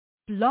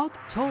Blog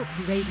Talk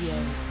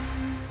Radio.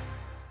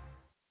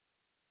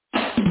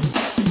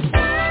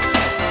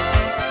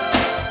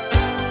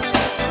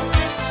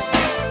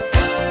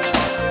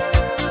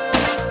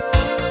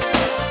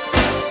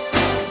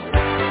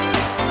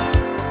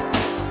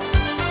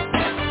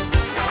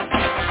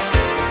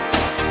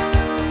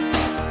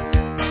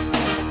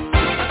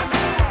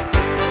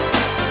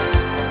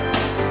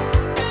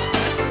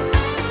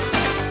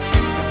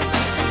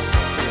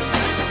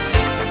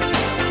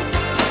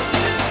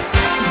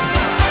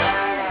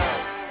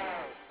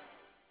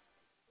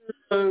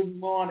 Good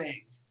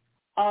morning.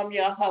 I'm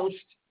your host,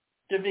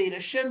 Davida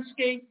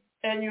Shinsky,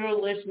 and you're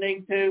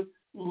listening to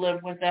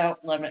Live Without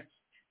Limits.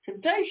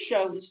 Today's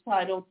show is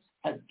titled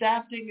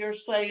Adapting Your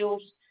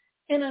Sales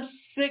in a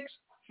 6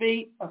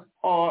 Feet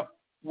Apart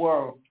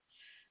World.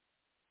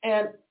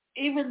 And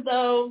even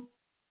though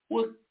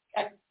we're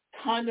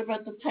kind of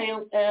at the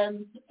tail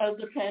end of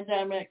the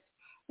pandemic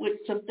with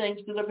some things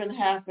that have been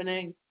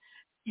happening,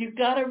 you've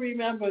got to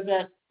remember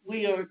that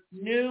we are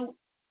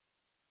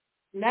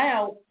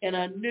now in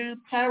a new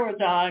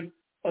paradigm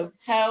of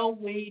how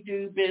we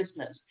do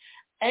business.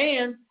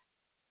 And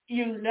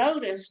you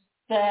notice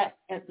that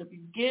at the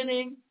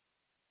beginning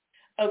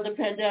of the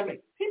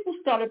pandemic, people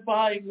started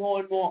buying more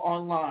and more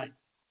online.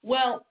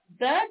 Well,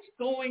 that's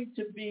going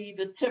to be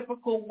the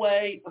typical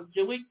way of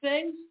doing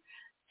things.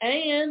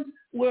 And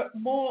we're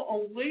more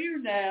aware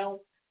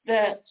now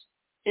that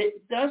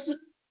it doesn't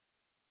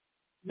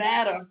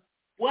matter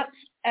what's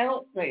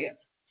out there.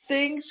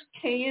 Things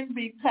can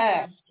be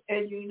passed,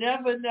 and you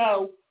never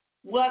know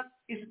what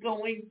is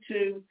going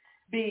to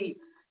be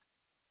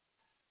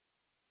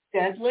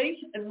deadly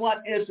and what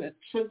isn't.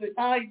 So the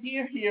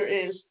idea here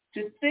is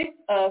to think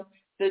of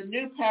the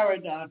new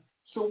paradigm.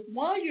 So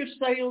while your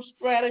sales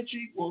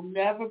strategy will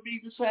never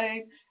be the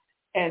same,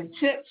 and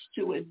tips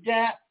to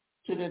adapt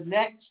to the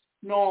next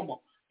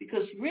normal.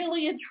 Because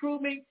really and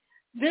truly,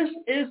 this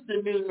is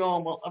the new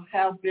normal of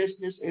how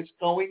business is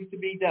going to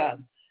be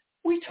done.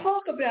 We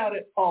talk about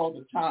it all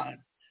the time.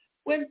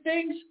 When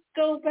things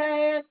go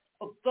bad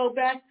or go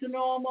back to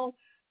normal,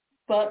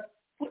 but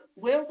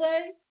will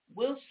they?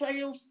 Will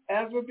sales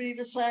ever be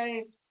the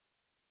same?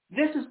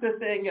 This is the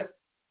thing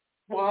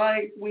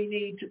why we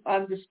need to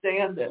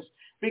understand this,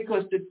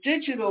 because the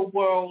digital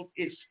world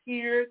is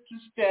here to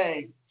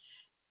stay.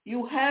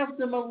 You have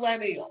the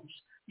millennials.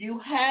 You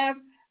have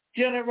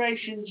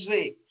Generation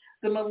Z.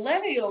 The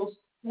millennials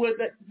were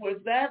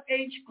that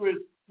age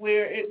group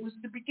where it was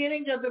the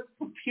beginning of the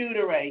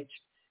computer age.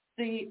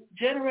 The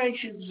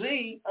Generation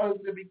Z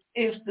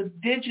is the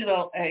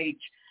digital age.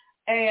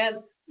 And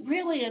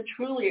really and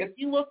truly, if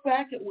you look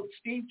back at what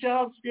Steve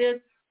Jobs did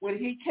when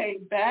he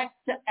came back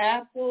to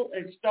Apple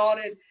and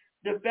started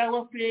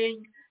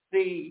developing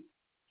the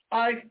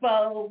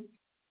iPhone,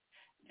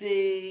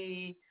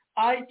 the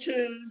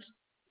iTunes,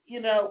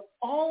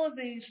 all of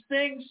these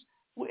things,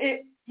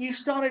 you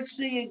started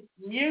seeing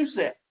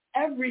music,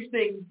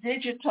 everything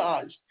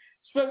digitized,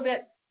 so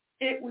that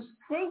it was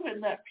proven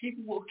that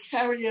people will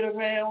carry it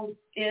around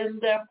in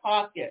their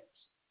pockets.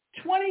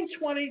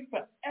 2020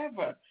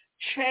 forever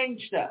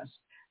changed us.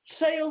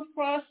 Sales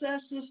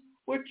processes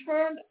were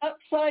turned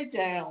upside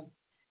down.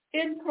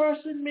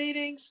 In-person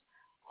meetings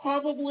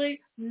probably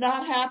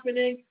not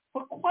happening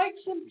for quite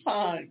some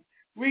time.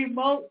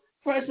 Remote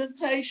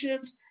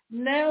presentations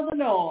now the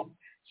norm.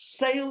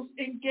 Sales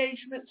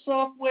engagement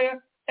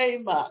software a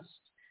must.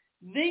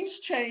 These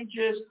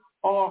changes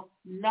are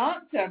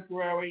not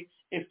temporary.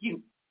 If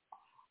you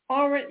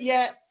aren't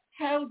yet,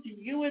 how do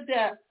you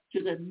adapt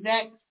to the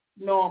next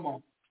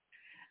normal?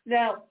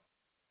 Now,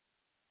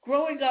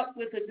 growing up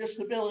with a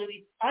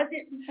disability, I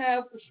didn't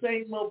have the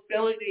same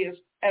mobility as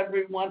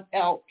everyone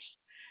else.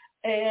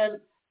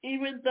 And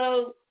even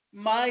though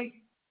my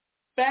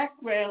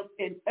background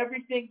and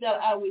everything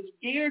that I was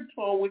geared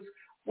towards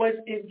was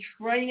in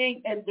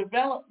training and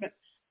development,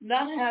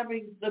 not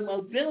having the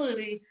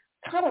mobility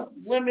kind of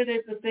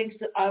limited the things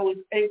that I was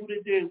able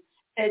to do.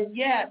 And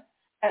yet,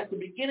 at the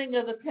beginning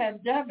of the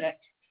pandemic,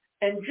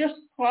 and just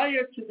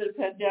prior to the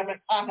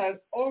pandemic, I had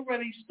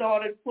already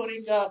started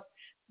putting up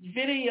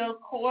video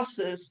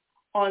courses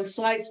on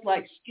sites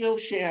like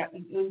Skillshare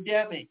and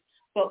Udemy.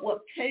 But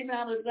what came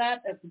out of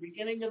that at the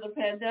beginning of the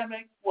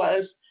pandemic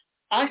was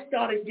I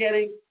started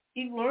getting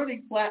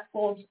e-learning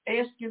platforms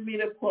asking me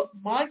to put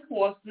my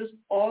courses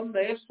on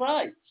their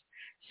sites.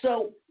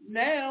 So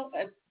now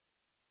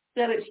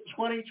that it's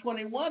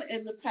 2021,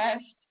 in the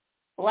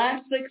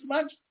last 6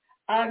 months,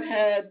 I've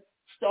had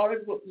started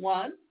with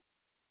one,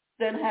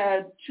 then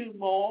had two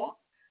more,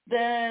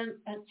 then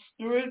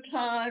through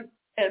time,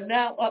 and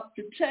now up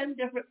to 10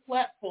 different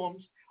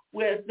platforms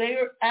where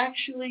they're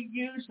actually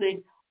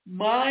using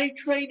my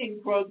training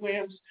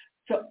programs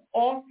to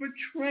offer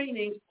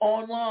training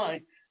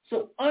online.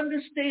 So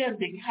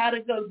understanding how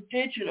to go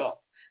digital,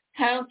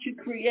 how to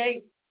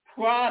create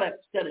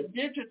products that are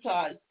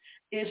digitized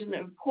is an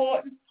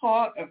important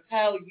part of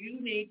how you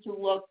need to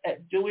look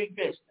at doing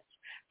business.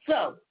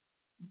 So,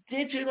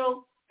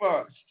 digital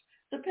first.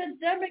 The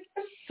pandemic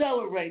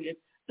accelerated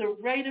the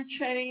rate of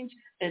change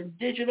and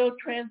digital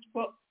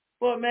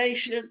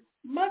transformation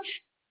much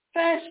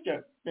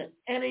faster than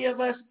any of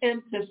us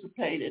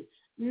anticipated.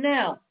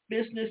 Now,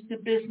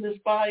 business-to-business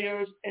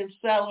buyers and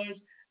sellers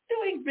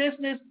doing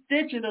business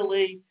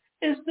digitally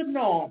is the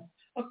norm.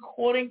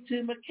 According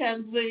to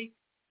McKinsey,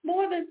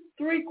 more than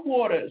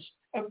three-quarters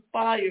of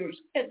buyers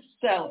and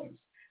sellers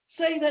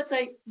say that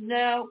they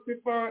now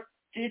prefer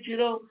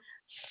digital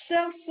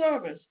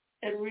self-service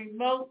and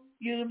remote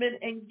human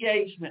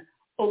engagement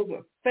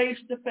over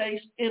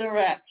face-to-face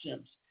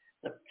interactions.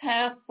 The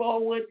path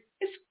forward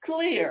is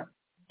clear.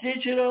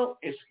 Digital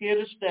is here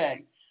to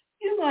stay.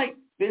 You might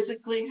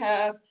physically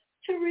have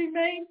to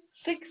remain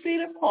 6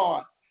 feet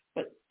apart,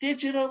 but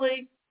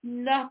digitally,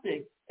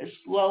 nothing is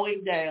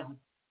slowing down.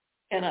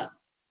 In a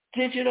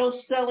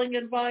digital selling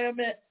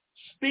environment,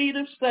 speed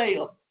of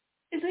sale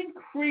is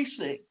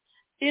increasing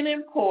in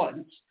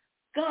importance.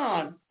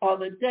 Gone are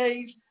the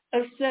days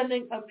of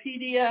sending a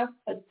PDF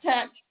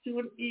attached to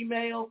an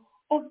email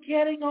or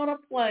getting on a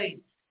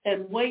plane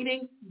and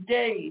waiting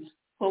days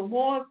for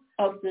more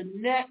of the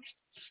next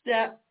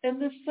step in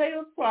the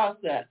sales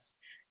process.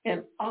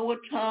 In our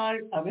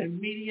time of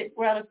immediate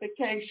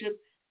gratification,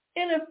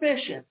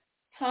 inefficient,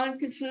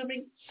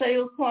 time-consuming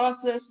sales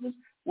processes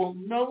will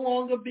no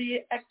longer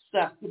be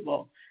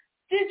acceptable.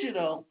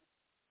 Digital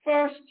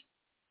first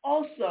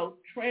also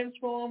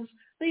transforms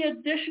the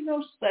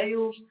additional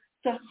sales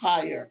to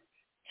hire.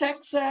 Tech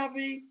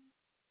savviness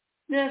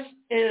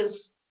is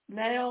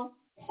now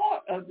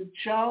part of the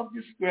job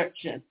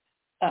description,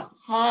 a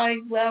high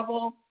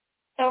level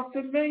of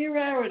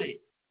familiarity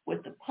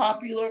with the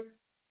popular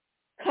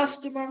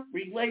customer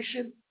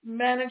relation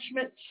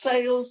management,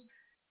 sales,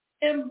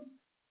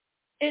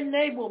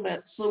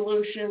 enablement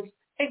solutions,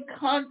 and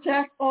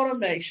contact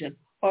automation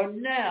are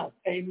now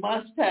a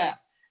must-have.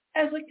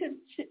 As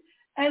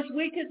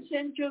we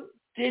continue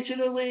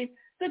digitally,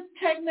 the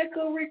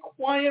technical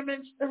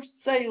requirements of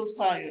sales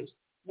hires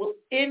will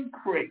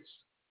increase.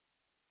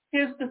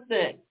 Here's the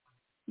thing.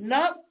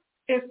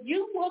 If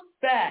you look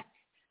back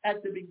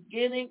at the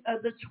beginning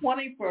of the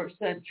 21st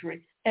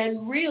century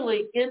and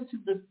really into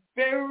the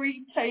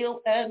very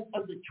tail end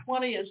of the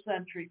 20th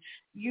century,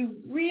 you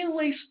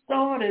really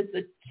started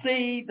to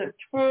see the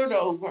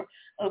turnover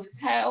of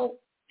how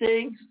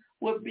things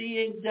were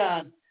being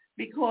done,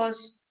 because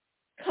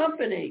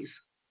companies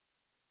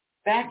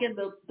back in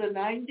the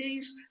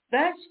 90s,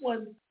 that's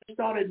when they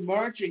started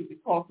merging the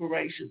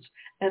corporations,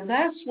 and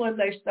that's when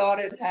they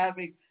started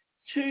having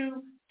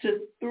 2 to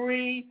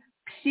 3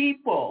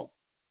 people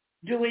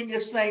doing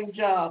the same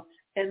job.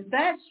 And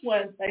that's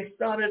when they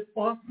started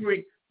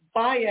offering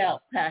buyout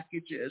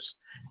packages.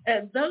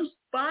 And those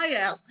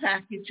buyout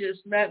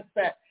packages meant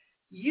that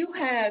you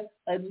had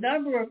a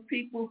number of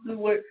people who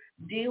were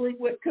dealing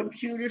with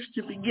computers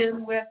to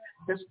begin with,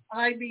 this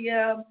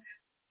IBM,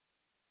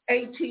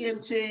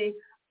 AT&T.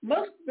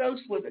 Most of those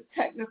were the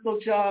technical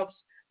jobs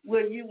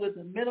where you were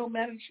the middle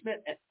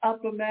management and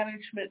upper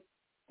management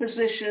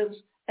positions.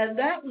 And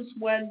that was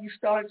when you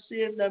started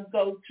seeing them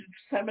go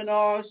to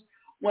seminars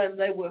when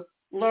they were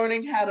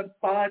learning how to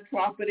buy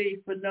property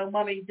for no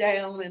money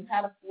down and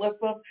how to flip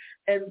them.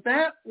 And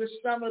that was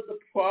some of the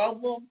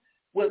problem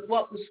with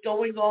what was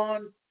going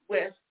on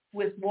with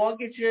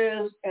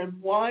mortgages and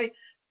why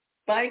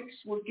banks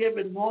were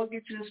giving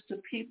mortgages to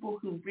people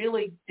who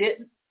really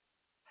didn't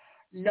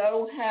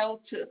know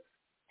how to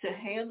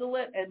handle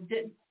it and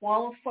didn't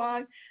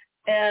qualify.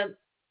 And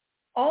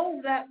all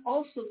of that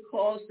also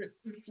caused an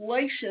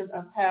inflation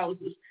of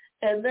houses.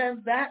 And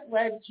then that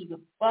led to the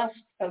bust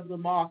of the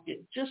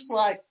market. Just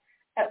like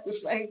at the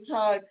same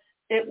time,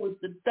 it was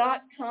the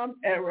dot-com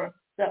era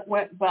that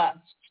went bust.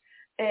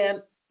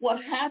 And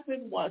what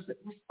happened was it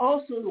was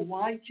also the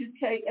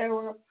Y2K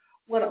era,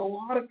 when a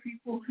lot of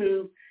people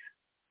who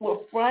were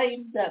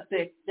frightened that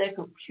their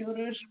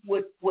computers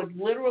would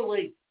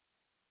literally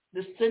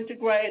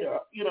disintegrate,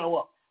 or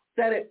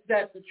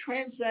that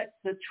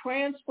the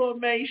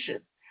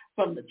transformation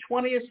from the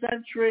 20th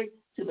century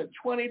to the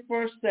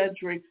 21st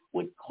century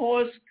would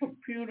cause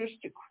computers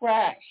to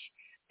crash.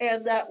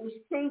 And that was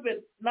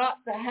proven not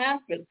to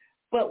happen.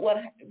 But what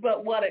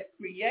it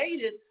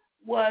created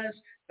was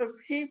the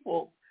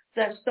people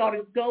that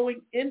started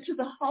going into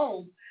the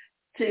home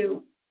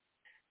to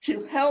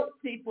help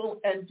people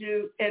and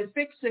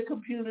fix the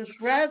computers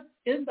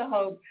in the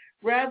home,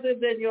 rather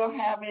than you're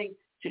having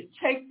to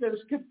take those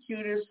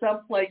computers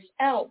someplace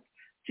else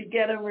to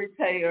get them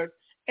repaired.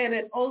 And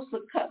it also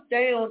cut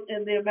down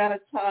in the amount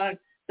of time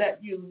that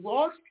you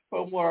lost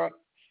from work.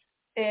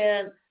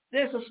 And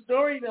there's a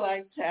story that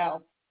I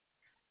tell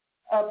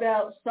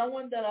about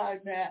someone that I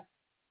met,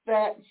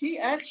 that he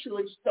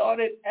actually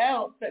started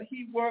out that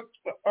he worked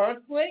for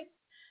Earthlink.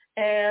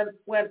 And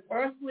when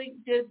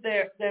Earthlink did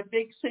their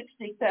big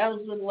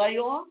 60,000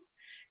 layoff,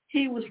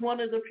 he was one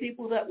of the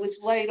people that was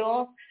laid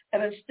off.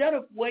 And instead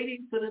of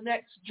waiting for the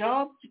next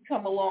job to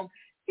come along,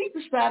 he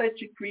decided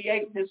to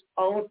create his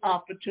own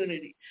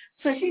opportunity.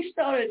 So he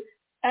started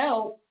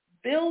out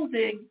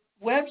building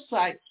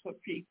websites for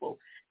people.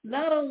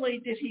 Not only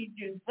did he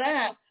do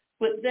that,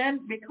 but then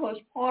because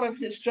part of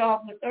his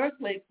job with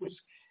Earthlink was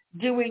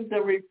doing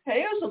the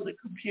repairs of the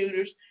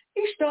computers,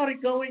 He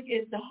started going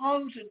into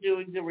homes and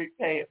doing the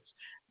repairs.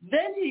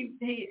 Then he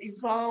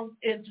evolved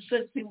into,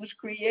 since he was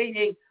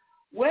creating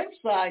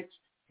websites,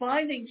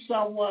 finding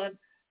someone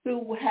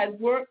who had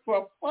worked for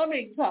a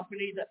plumbing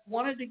company that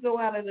wanted to go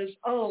out on his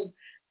own,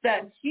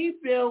 that he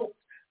built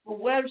the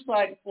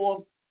website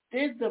for,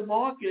 did the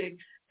marketing,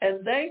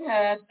 and they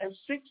had a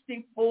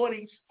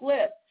 60-40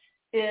 split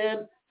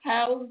in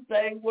how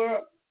they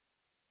were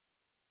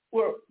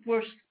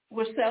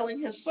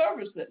selling his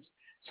services.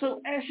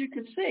 So as you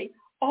can see,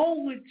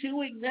 all we're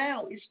doing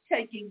now is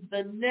taking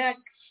the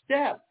next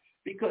step,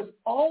 because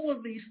all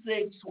of these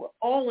things were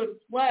all in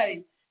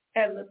play,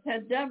 and the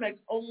pandemic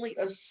only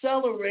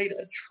accelerated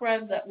a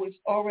trend that was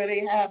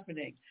already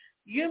happening.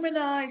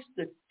 Humanize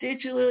the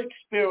digital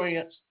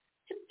experience.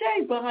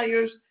 Today,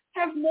 buyers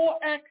have more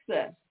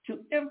access to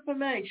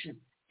information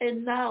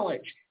and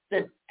knowledge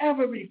than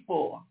ever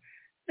before.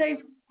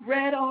 They've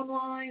read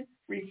online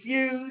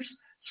reviews,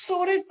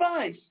 sought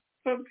advice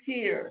from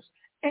peers,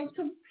 and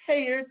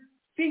compared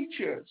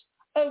features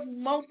of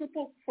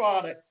multiple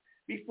products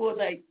before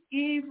they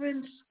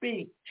even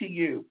speak to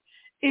you.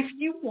 If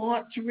you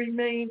want to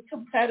remain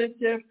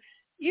competitive,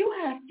 you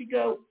have to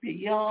go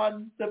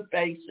beyond the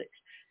basics.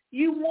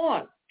 You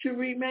want to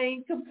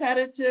remain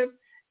competitive,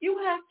 you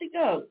have to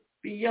go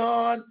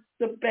beyond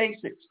the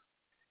basics.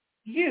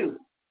 You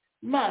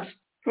must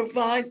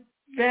provide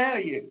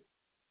value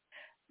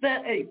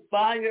that a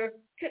buyer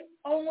can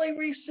only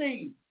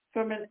receive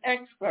from an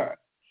expert.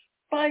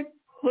 By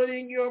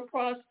putting your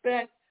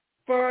prospect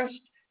first,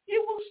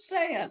 you will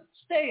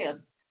stand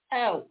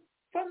out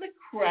from the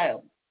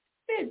crowd.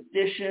 In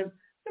addition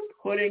to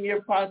putting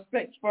your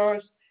prospects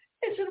first,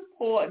 it's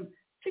important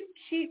to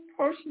keep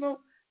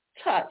personal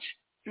touch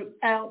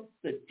throughout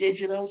the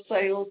digital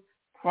sales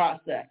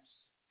process.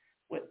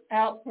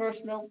 Without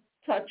personal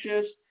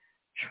touches,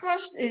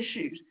 trust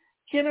issues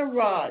can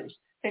arise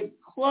and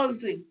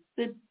closing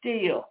the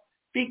deal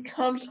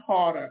becomes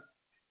harder.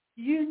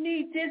 You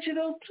need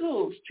digital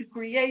tools to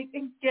create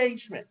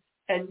engagement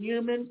and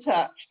human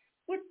touch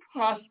with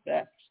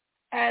prospects.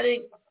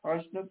 Adding a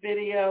personal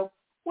video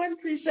when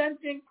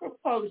presenting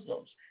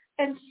proposals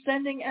and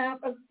sending out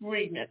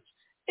agreements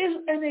is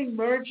an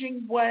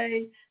emerging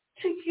way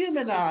to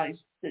humanize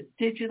the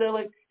digital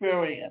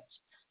experience.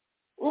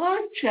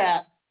 Live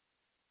chat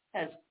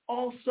has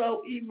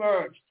also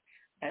emerged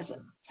as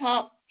a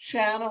top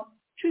channel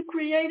to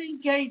create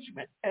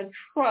engagement and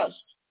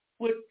trust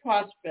with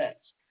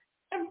prospects.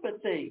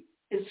 Empathy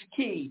is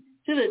key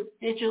to the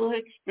digital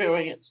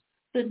experience.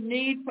 The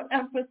need for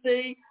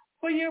empathy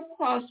for your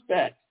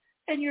prospects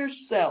and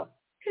yourself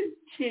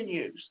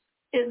continues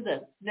in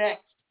the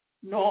next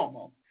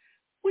normal.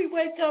 We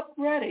wake up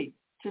ready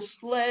to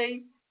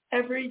slay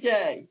every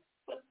day,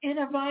 but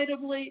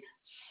inevitably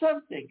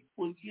something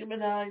will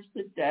humanize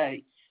the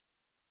day.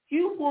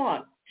 You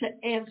want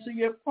to answer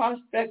your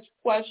prospects'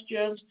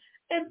 questions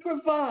and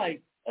provide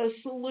a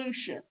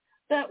solution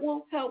that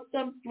will help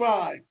them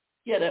thrive,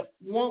 yet it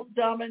won't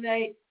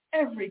dominate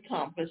every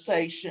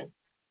conversation.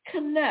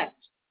 Connect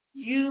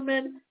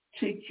human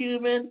to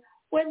human.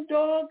 When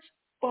dogs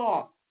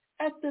bark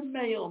at the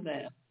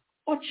mailman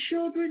or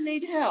children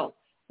need help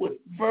with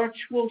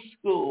virtual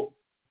school,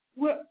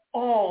 we're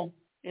all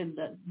in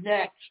the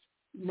next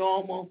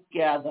normal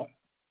gather.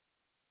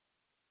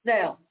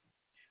 Now,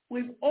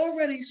 we've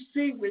already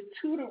seen with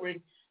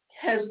tutoring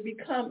has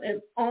become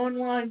an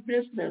online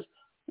business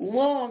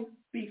long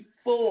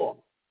before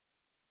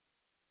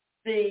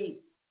the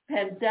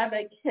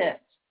pandemic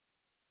hit,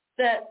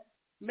 that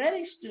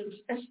many students,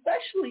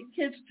 especially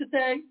kids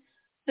today,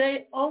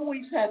 they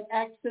always had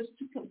access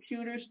to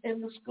computers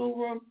in the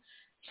schoolroom,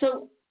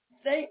 so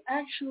they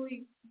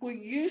actually were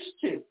used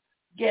to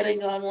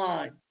getting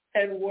online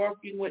and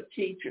working with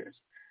teachers.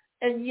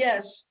 And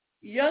yes,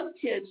 young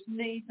kids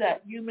need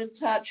that human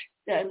touch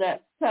and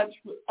that touch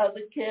with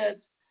other kids,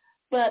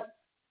 but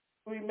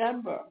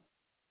remember,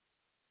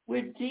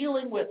 we're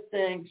dealing with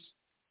things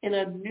in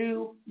a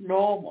new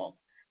normal.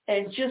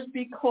 And just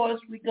because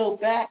we go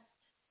back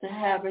to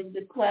having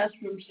the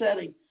classroom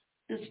setting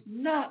does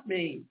not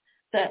mean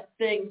that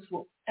things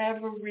will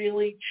ever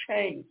really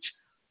change,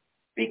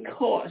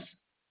 because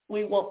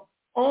we will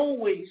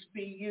always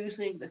be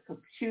using the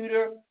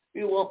computer.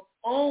 We will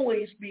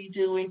always be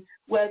doing,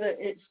 whether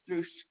it's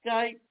through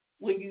Skype,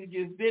 where you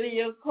do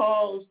video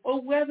calls,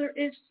 or whether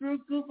it's through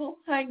Google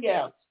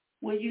Hangouts,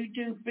 where you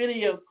do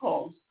video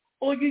calls,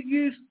 or you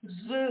use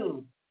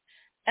Zoom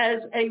as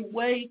a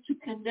way to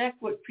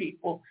connect with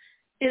people.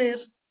 It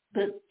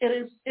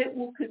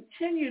will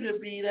continue to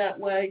be that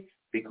way,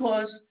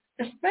 because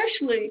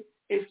especially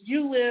if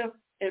you live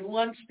in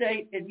one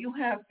state and you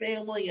have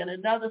family in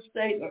another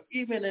state or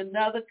even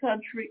another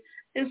country,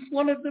 it's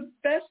one of the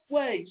best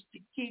ways to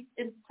keep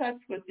in touch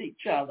with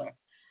each other.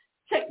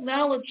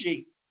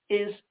 Technology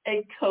is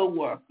a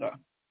coworker.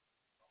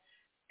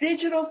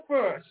 Digital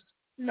first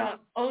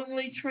not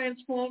only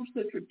transforms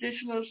the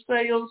traditional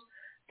sales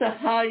to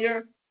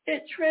hire,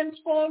 it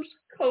transforms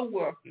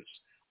coworkers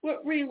with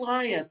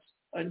reliance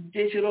on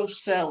digital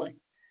selling.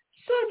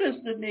 So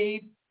does the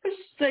need for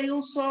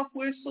sales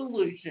software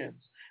solutions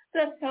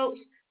that helps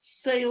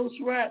sales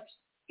reps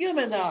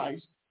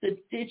humanize the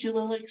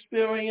digital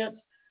experience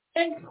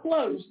and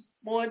close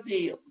more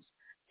deals.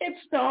 It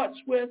starts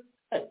with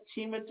a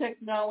team of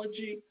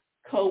technology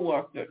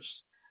coworkers,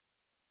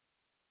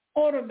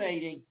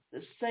 automating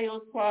the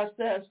sales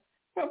process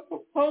from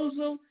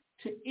proposal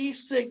to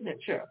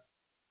e-signature.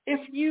 If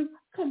you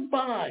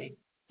combine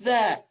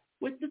that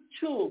with the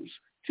tools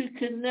to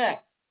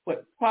connect with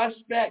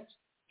prospects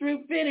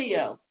through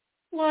video,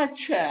 live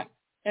chat,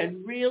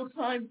 and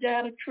real-time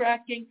data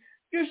tracking,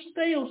 your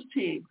sales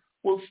team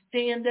will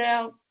stand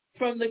out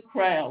from the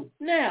crowd.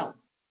 Now,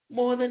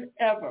 more than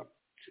ever,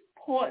 it's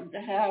important to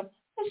have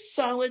a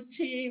solid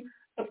team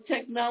of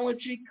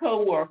technology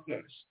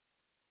coworkers.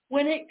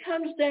 When it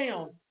comes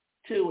down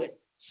to it,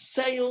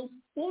 sales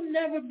will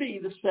never be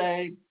the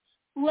same.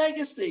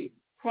 Legacy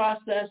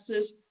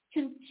processes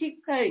can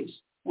keep pace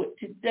with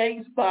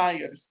today's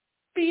buyers,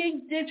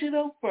 being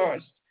digital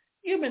first,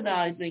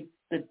 humanizing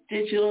the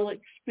digital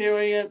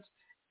experience,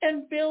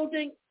 and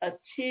building a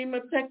team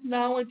of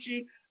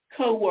technology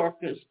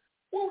coworkers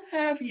will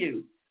have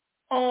you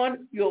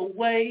on your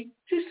way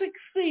to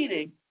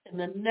succeeding in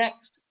the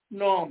next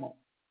normal.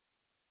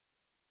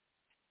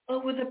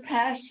 Over the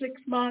past 6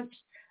 months,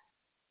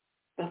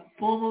 the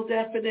formal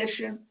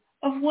definition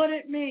of what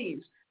it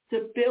means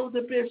to build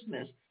a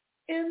business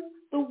in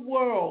the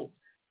world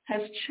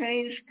has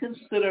changed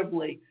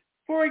considerably.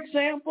 For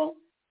example,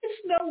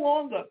 it's no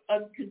longer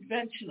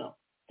unconventional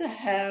to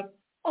have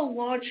a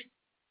large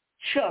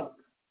chunk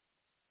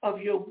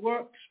of your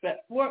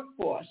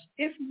workforce,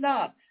 if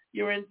not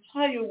your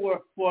entire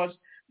workforce,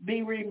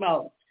 be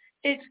remote.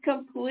 It's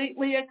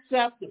completely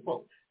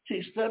acceptable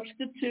to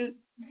substitute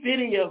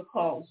video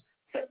calls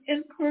for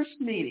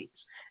in-person meetings.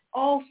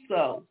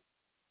 Also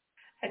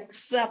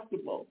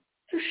acceptable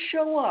to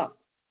show up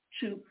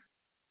to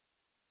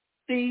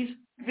these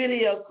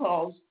video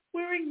calls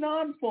wearing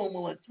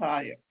non-formal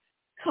attire.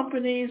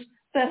 Companies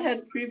that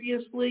had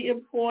previously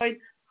employed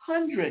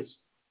hundreds,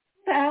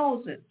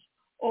 thousands,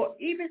 or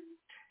even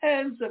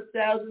tens of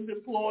thousands of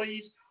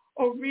employees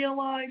or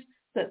realized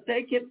that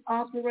they can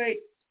operate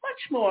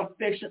much more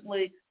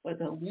efficiently with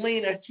a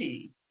leaner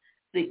team.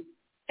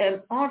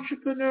 And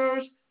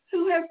entrepreneurs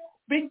who have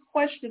been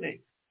questioning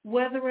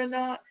whether or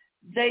not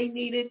they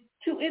needed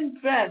to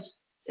invest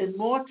in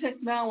more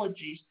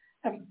technologies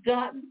have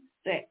gotten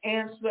their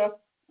answer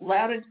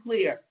loud and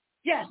clear.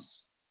 Yes,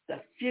 the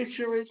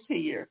future is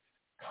here.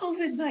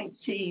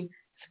 COVID-19 has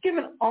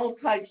given all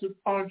types of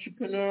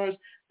entrepreneurs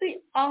the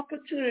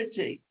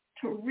opportunity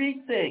to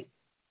rethink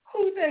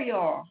who they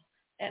are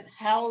and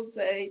how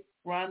they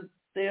run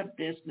their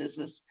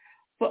businesses.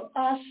 For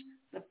us,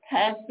 the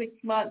past 6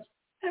 months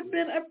have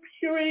been a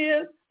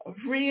period of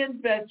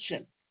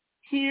reinvention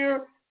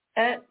here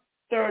at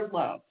Third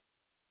Love.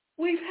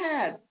 We've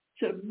had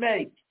to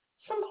make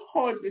some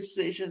hard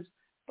decisions,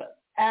 but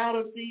out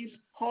of these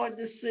hard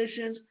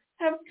decisions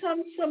have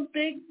come some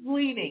big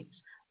gleanings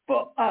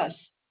for us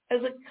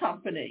as a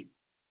company.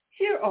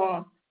 Here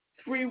are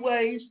 3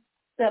 ways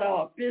that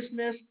our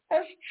business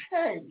has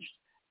changed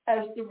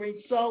as the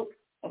result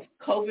of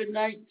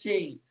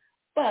COVID-19,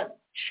 but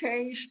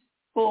changed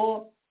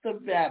for the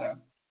better.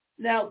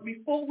 Now,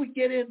 before we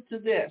get into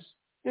this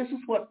is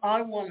what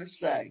I want to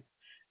say,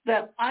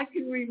 that I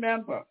can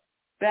remember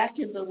back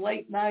in the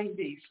late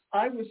 90s,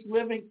 I was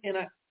living in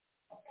an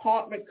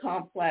apartment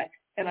complex,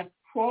 and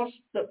across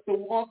the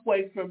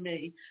walkway from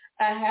me,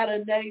 I had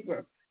a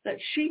neighbor that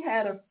she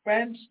had a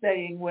friend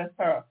staying with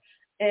her.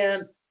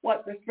 And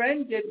what the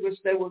friend did was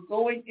they were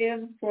going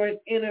in for an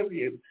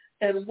interview.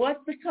 And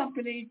what the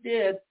company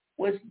did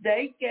was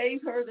they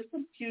gave her the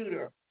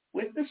computer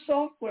with the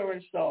software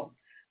installed.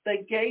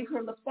 They gave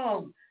her the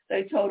phone.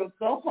 They told her,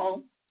 go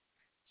home,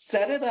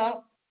 set it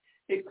up.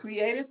 It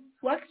created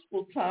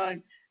flexible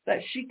time that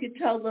she could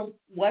tell them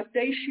what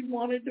days she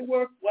wanted to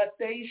work, what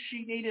days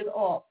she needed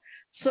off.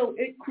 So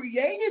it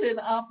created an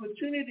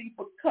opportunity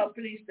for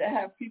companies to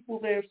have people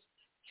there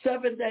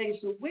 7 days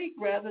a week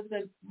rather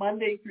than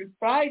Monday through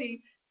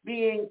Friday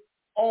being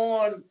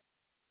on,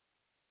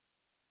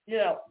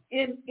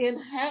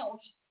 in-house,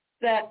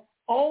 that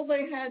all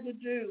they had to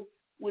do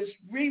was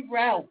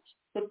reroute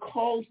the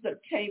calls that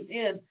came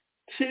in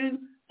to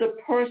the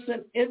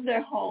person in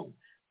their home.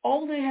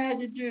 All they had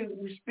to do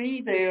was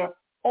be there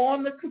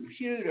on the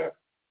computer.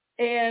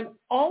 And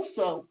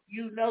also,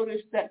 you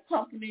notice that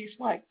companies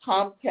like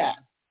Comcast,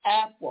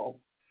 Apple,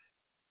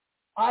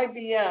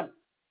 IBM,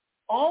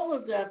 all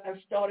of them have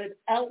started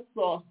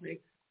outsourcing,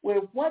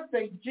 where what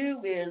they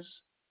do is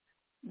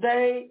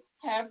they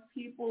have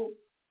people,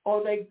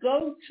 or they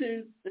go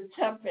to the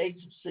temp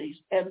agencies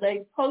and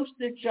they post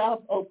their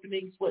job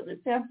openings with the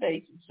temp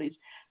agencies.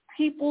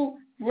 People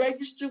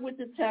register with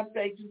the temp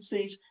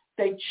agencies,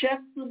 they check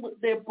them with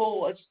their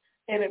boards,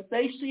 and if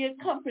they see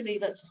a company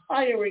that's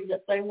hiring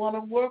that they want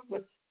to work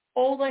with,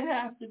 all they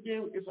have to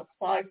do is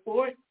apply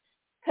for it,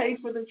 pay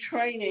for the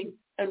training,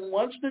 and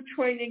once the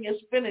training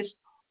is finished,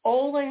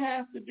 all they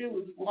have to do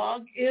is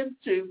log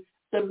into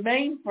the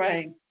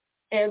mainframe,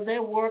 and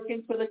they're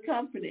working for the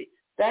company.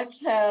 That's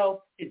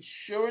how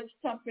insurance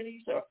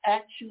companies are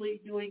actually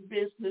doing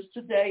business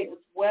today as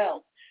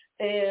well.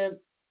 And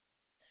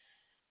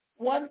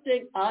one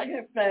thing I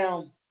have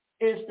found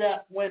is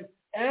that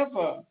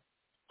whenever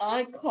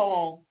I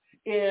call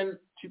in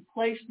to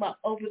place my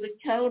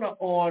over-the-counter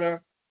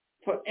order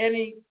for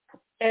any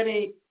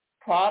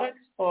products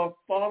or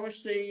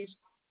pharmacies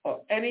or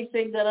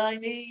anything that I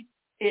need,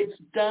 it's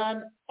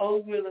done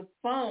over the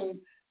phone,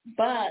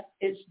 but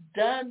it's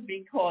done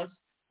because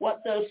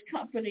what those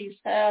companies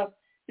have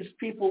is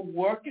people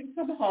working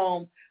from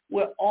home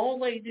where all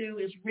they do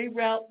is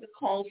reroute the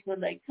calls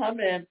when they come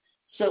in,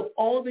 so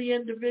all the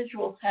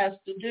individual has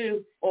to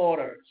do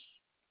orders.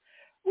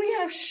 We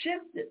have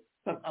shifted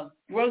from a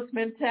growth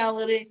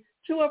mentality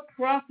to a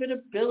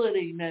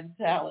profitability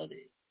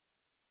mentality.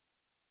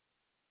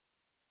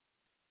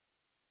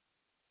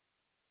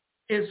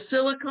 In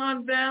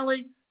Silicon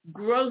Valley,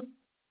 growth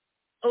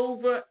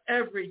over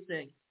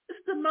everything is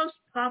the most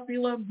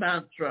popular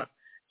mantra.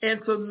 And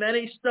for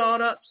many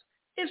startups,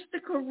 it's the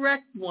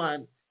correct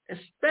one,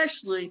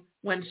 especially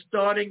when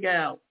starting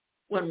out.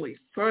 When we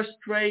first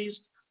raised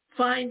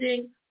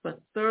finding for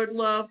Third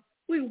Love,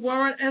 we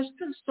weren't as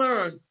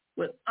concerned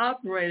with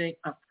operating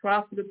a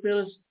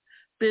profitable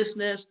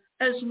business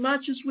as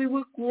much as we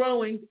were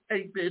growing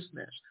a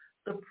business.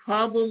 The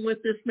problem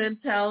with this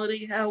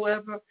mentality,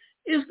 however,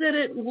 is that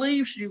it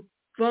leaves you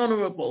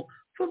vulnerable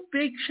for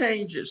big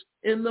changes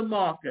in the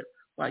market,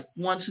 like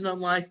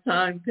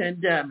once-in-a-lifetime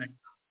pandemic.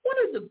 One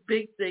of the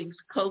big things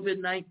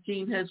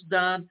COVID-19 has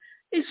done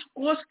is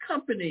force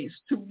companies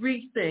to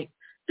rethink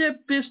their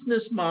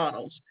business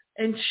models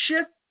and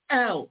shift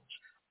out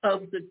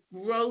of the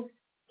growth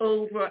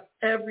over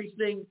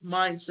everything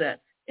mindset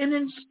and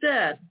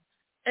instead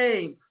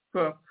aim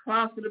for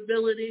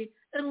profitability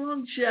and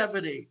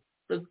longevity.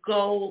 The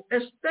goal,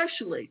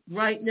 especially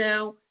right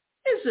now,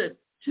 isn't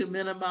to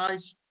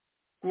minimize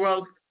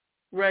growth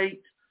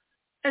rate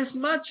as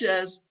much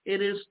as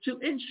it is to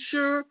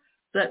ensure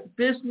that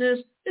business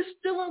is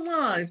still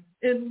alive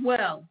and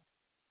well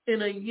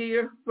in a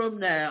year from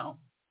now.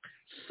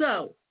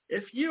 So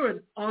if you're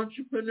an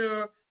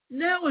entrepreneur,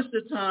 now is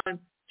the time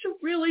to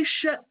really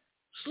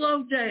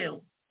slow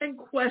down and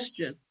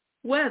question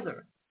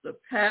whether the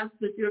path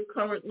that you're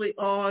currently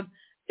on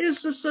is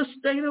a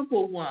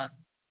sustainable one.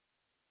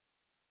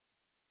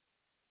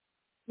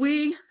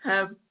 We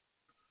have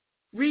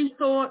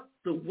rethought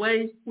the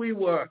way we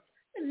work.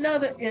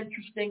 Another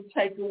interesting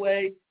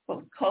takeaway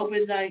from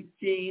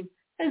COVID-19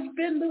 has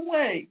been the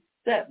way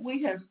that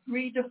we have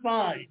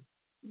redefined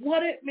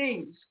what it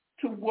means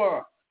to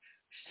work.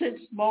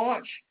 Since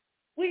March,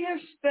 we have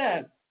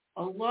spent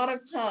a lot of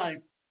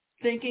time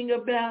thinking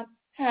about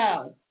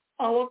how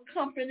our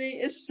company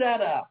is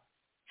set up,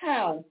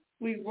 how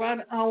we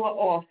run our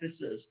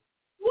offices,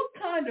 what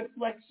kind of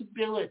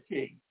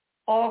flexibility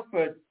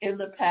offered in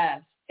the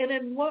past, and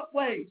in what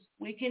ways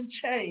we can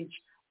change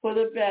for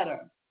the better.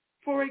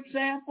 For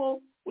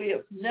example, we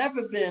have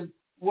never been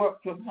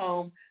work from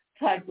home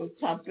type of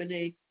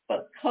company,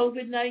 but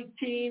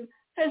COVID-19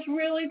 has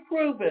really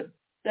proven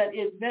that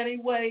in many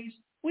ways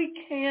we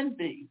can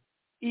be.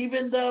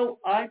 Even though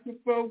I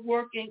prefer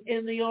working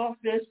in the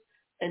office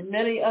and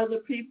many other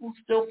people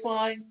still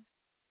find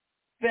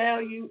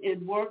value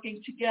in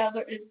working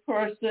together in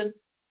person,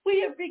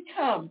 we have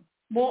become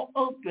more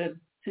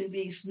open to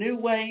these new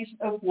ways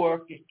of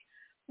working.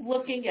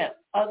 Looking at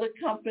other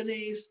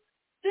companies,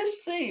 this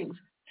seems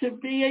to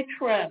be a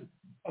trend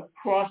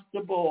across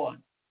the board.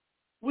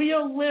 We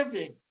are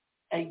living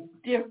a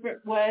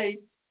different way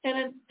in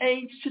an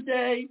age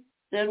today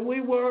than we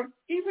were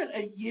even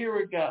a year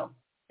ago.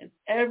 And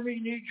every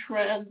new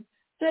trend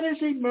that has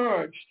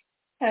emerged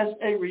as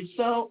a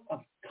result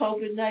of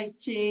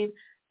COVID-19,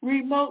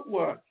 remote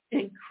work,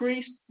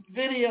 increased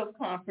video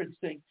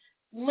conferencing,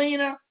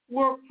 leaner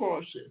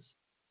workforces,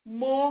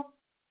 more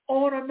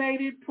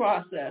automated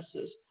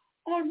processes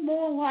are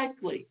more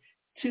likely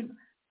to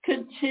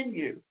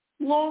continue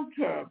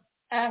long-term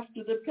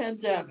after the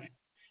pandemic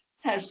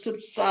has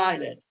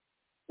subsided,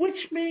 which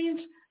means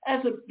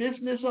as a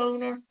business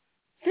owner,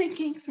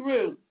 thinking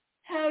through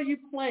how you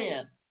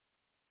plan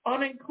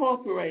on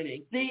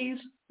incorporating these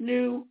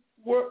new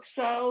work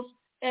styles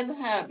and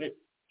habits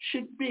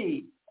should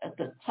be at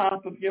the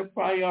top of your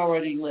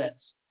priority list.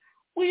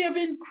 We have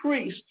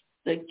increased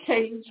the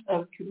cadence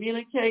of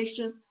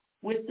communication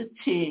with the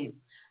team.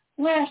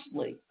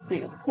 Lastly,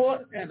 the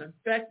important and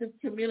effective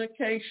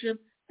communication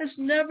has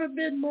never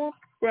been more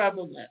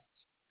prevalent.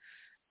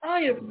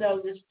 I have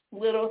noticed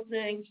little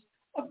things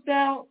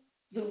about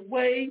the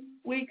way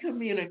we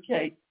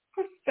communicate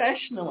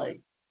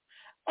professionally.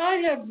 I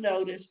have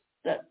noticed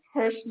that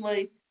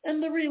personally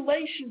in the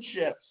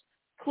relationships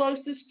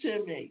closest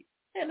to me,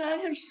 and I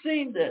have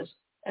seen this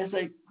as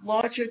a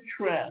larger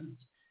trend,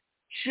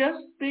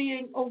 just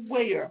being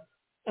aware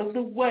of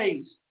the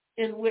ways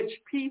in which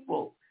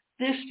people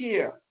this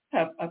year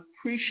have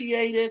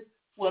appreciated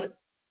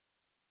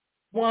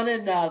one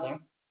another.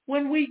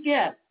 When we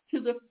get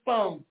to the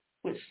phone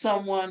with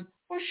someone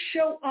or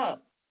show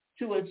up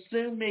to a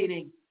Zoom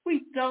meeting,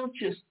 we don't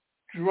just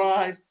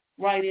drive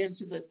right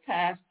into the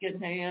task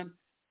at hand.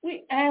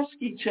 We ask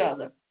each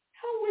other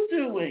how we're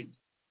doing.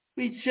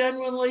 We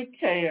genuinely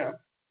care.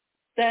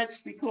 That's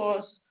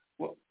because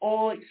we're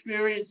all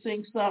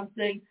experiencing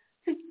something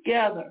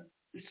together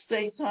at the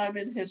same time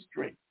in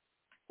history.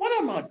 One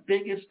of my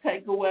biggest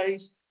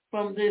takeaways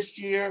from this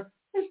year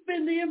has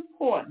been the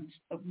importance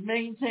of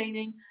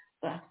maintaining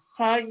the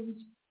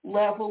heightened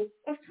level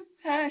of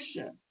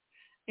compassion,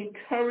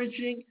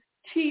 encouraging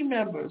team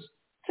members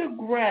to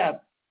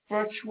grab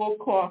virtual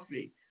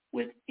coffee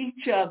with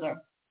each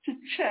other to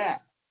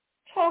chat,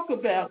 talk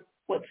about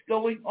what's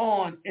going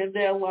on in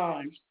their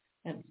lives,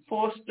 and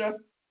foster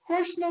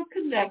personal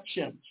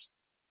connections.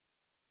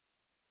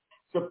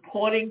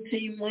 Supporting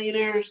team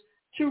leaders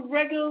to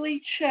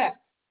regularly check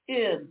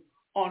in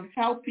on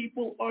how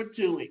people are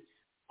doing,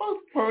 both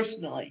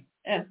personally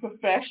and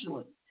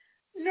professionally.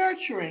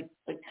 Nurturing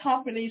the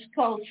company's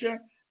culture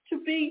to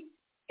be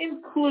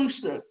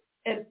inclusive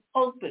and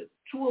open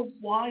to a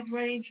wide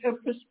range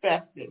of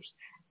perspectives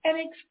and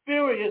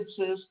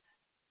experiences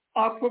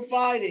are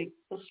providing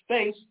a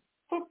space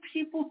for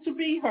people to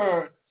be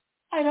heard.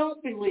 I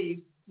don't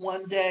believe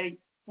one day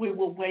we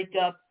will wake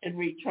up and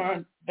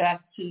return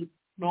back to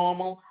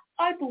normal.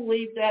 I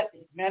believe that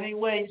in many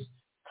ways,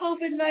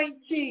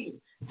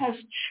 COVID-19 has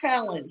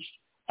challenged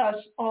us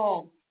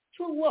all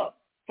to look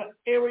for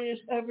areas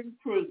of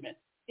improvement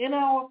in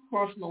our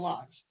personal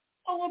lives,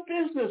 our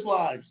business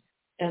lives,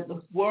 and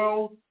the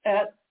world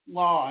at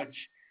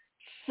large.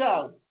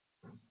 So,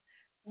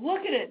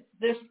 look at it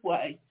this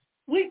way.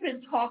 We've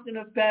been talking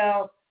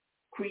about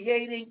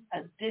creating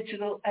a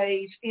digital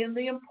age and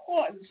the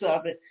importance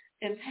of it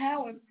and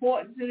how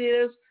important it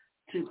is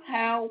to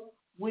how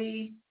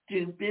we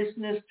do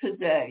business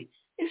today.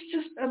 It's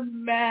just a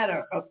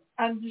matter of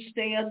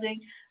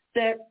understanding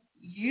that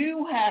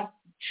you have to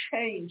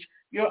change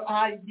your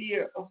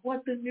idea of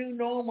what the new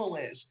normal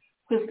is,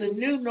 because the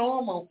new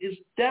normal is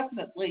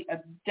definitely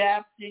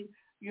adapting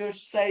your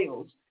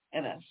sales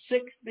in a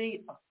 6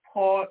 feet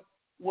apart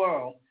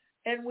world.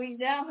 And we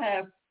now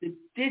have the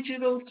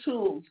digital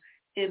tools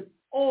in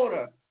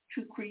order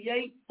to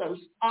create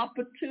those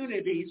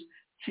opportunities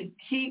to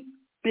keep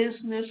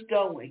business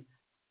going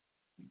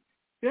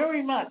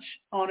very much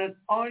on an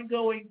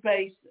ongoing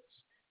basis.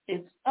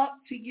 It's up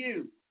to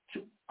you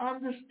to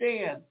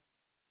understand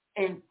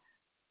and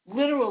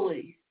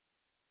literally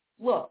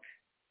look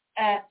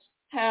at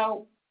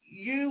how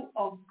you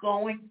are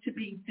going to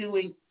be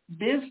doing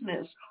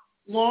business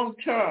long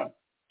term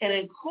and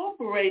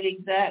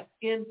incorporating that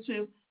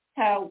into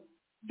how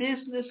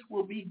business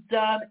will be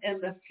done in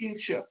the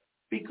future,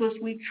 because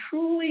we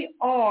truly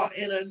are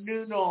in a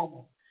new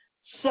normal.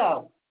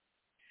 So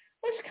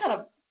let's kind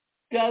of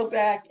go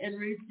back and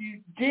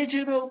review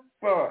digital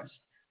first,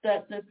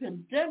 that the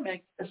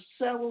pandemic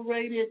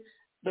accelerated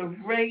the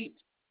rate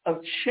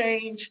of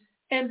change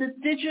and the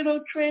digital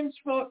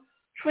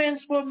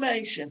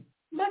transformation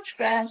much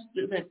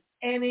faster than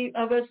any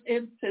of us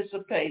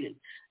anticipated.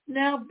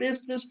 Now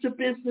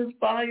business-to-business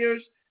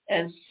buyers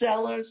and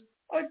sellers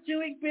are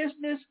doing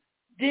business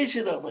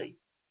digitally.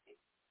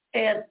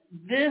 And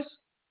this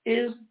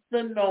is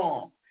the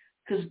norm,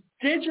 because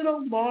digital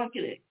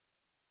marketing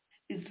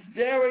is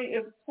very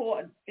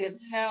important in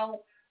how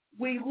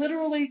we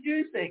literally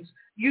do things.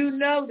 You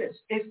notice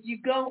if you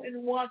go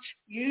and watch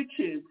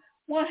YouTube,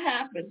 what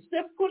happens?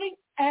 They're putting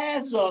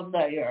ads on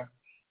there.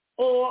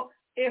 Or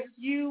if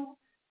you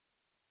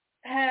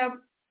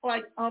have,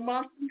 like on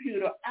my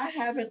computer, I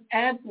have an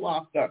ad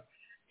blocker.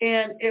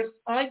 And if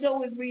I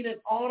go and read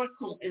an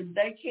article and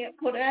they can't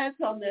put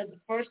ads on there, the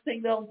first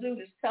thing they'll do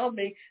is tell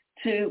me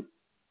to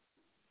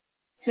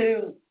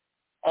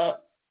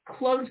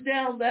close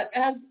down that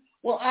ad.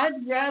 Well,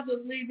 I'd rather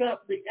leave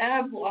up the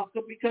ad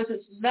blocker because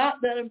it's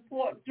not that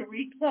important to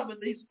read some of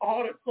these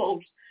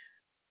articles,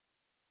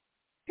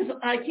 because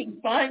I can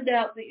find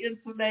out the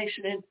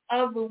information in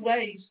other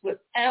ways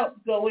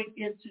without going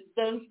into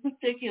those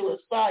particular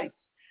sites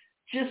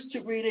just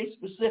to read a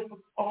specific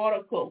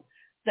article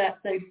that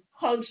they've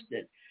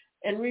posted.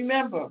 And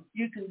remember,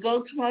 you can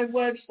go to my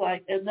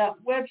website, and that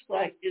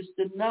website is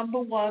the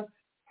 #1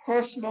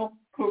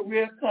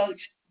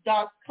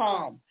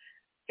 personalcareercoach.com.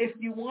 If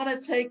you want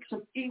to take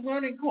some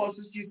e-learning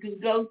courses, you can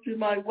go to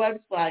my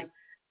website,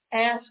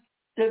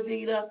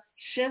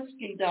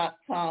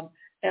 askdavidashinsky.com.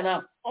 And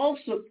I'm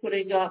also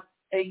putting up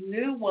a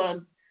new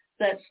one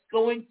that's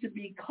going to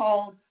be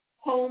called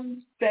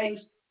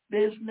Home-Based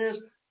Business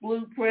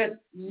Blueprint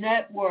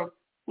Network,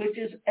 which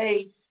is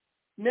a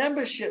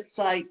membership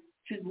site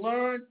to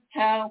learn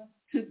how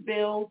to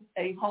build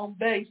a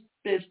home-based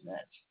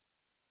business.